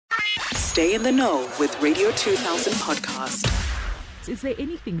Stay in the know with Radio 2000 podcast. Is there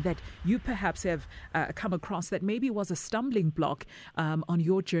anything that you perhaps have come across that maybe was a stumbling block on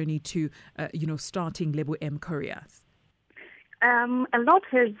your journey to, starting Lebo M Courier? A lot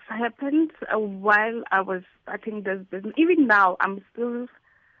has happened while I was starting this business. Even now, I'm still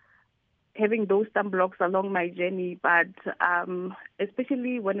having those stumbling blocks along my journey, but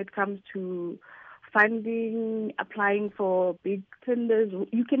especially when it comes to funding, applying for big tenders,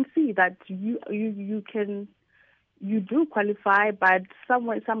 you can see that you do qualify, but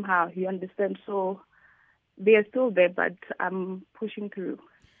somehow you understand. So they are still there, but I'm pushing through.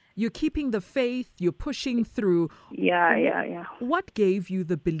 You're keeping the faith, you're pushing through. Yeah. What gave you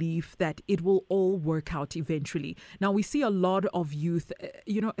the belief that it will all work out eventually? Now, we see a lot of youth,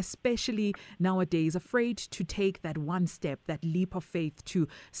 especially nowadays, afraid to take that one step, that leap of faith to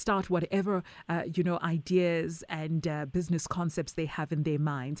start whatever, ideas and business concepts they have in their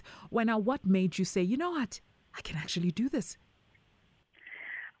minds. What made you say, you know what, I can actually do this?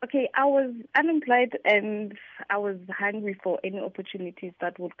 Okay, I was unemployed and I was hungry for any opportunities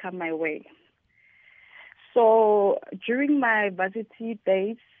that would come my way. So during my varsity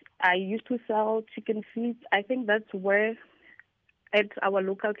days, I used to sell chicken feet. I think that's where, at our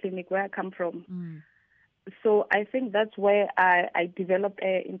local clinic where I come from. So I think that's where I developed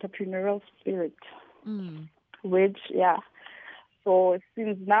an entrepreneurial spirit, which, So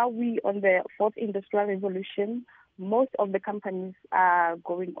since now we on the fourth industrial revolution, most of the companies are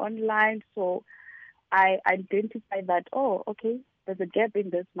going online. So I identified that, there's a gap in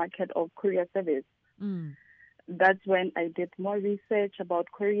this market of courier service. That's when I did more research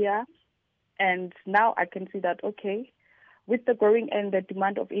about courier. And now I can see that, with the growing and the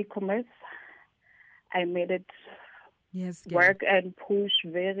demand of e-commerce, I made it work and push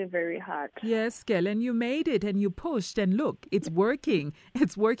very, very hard. Yes, girl, and you made it and you pushed and look, it's working.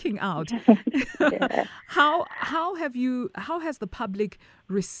 It's working out. How has the public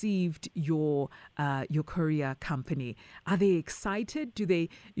received your courier company? Are they excited? Do they,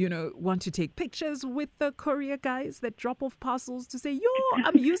 want to take pictures with the courier guys that drop off parcels to say,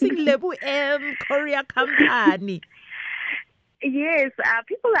 I'm using Lebo M Courier Company? Yes,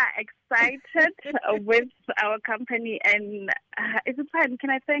 people are excited with our company, and it's fun.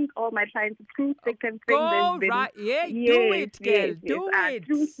 Can I thank all my clients through thick and thin? Do it, girl. Do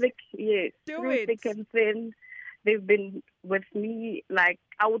it. Through thick and thin, they've been with me. Like,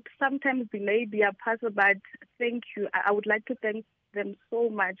 I would sometimes delay their parcel, but thank you. I would like to thank them so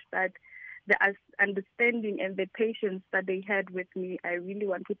much that the understanding and the patience that they had with me. I really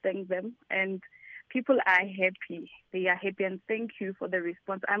want to thank them. And people are happy. They are happy, and thank you for the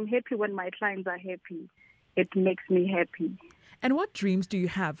response. I'm happy when my clients are happy. It makes me happy. And what dreams do you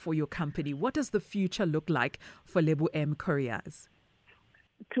have for your company? What does the future look like for Lebo M Couriers?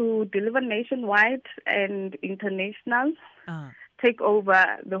 To deliver nationwide and international, take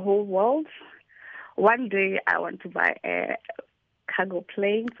over the whole world. One day I want to buy a cargo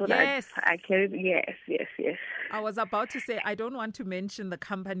plane so that I can. Yes. I was about to say, I don't want to mention the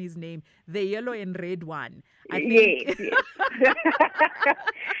company's name, the yellow and red one. Yes.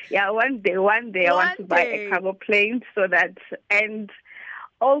 One day I want to buy a cargo plane so that, and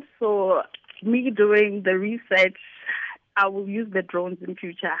also me doing the research, I will use the drones in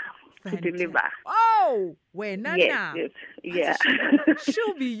future to deliver. Oh, Nana. Yes.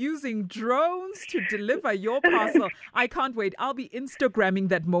 She'll be using drones to deliver your parcel. I can't wait. I'll be Instagramming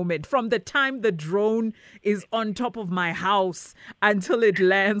that moment from the time the drone is on top of my house until it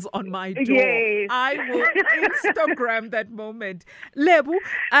lands on my door. Yes. I will Instagram that moment. Lebo,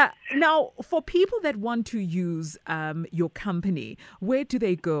 now for people that want to use your company, where do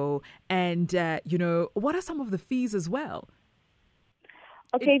they go? And, what are some of the fees as well?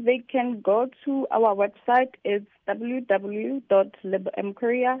 Okay, they can go to our website. It's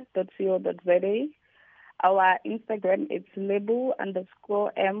www.lebomcourier.co.za. Our Instagram, it's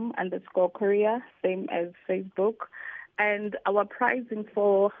Lebo_M_Courier, same as Facebook. And our pricing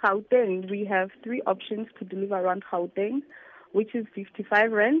for Gauteng, we have 3 options to deliver around Gauteng, which is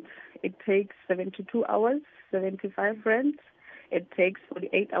 55 rand. It takes 72 hours, 75 rand. It takes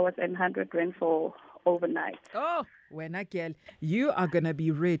 48 hours and 100 rand for overnight. Oh, wena girl, you are going to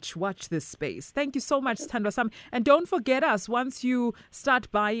be rich. Watch this space. Thank you so much, Thandwa Sam. And don't forget us once you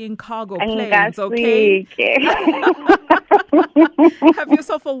start buying cargo planes, okay? Have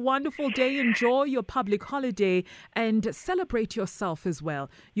yourself a wonderful day. Enjoy your public holiday and celebrate yourself as well.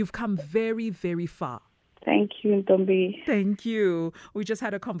 You've come very, very far. Thank you, Ntombi. Thank you. We just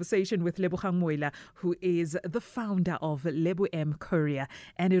had a conversation with Lebogang Moiloa, who is the founder of Lebo M Courier.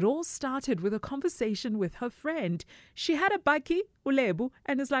 And it all started with a conversation with her friend. She had a bakkie, Ulebu,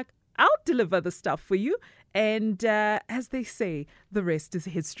 and is like, I'll deliver the stuff for you. And as they say, the rest is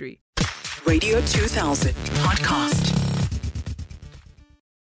history. Radio 2000 podcast.